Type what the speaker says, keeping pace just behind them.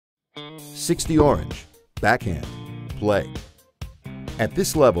60 orange, backhand, play. At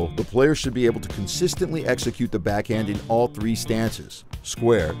this level, the player should be able to consistently execute the backhand in all three stances: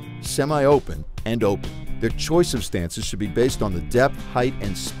 square, semi-open, and open. Their choice of stances should be based on the depth, height,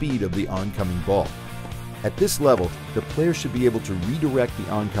 and speed of the oncoming ball. At this level, the player should be able to redirect the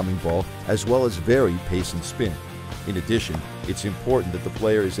oncoming ball as well as vary pace and spin. In addition, it's important that the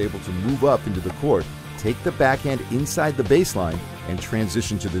player is able to move up into the court, take the backhand inside the baseline, and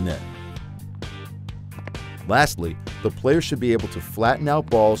transition to the net. Lastly, the player should be able to flatten out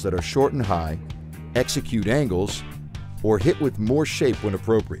balls that are short and high, execute angles, or hit with more shape when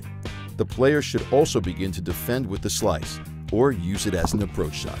appropriate. The player should also begin to defend with the slice, or use it as an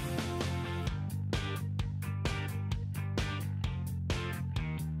approach shot.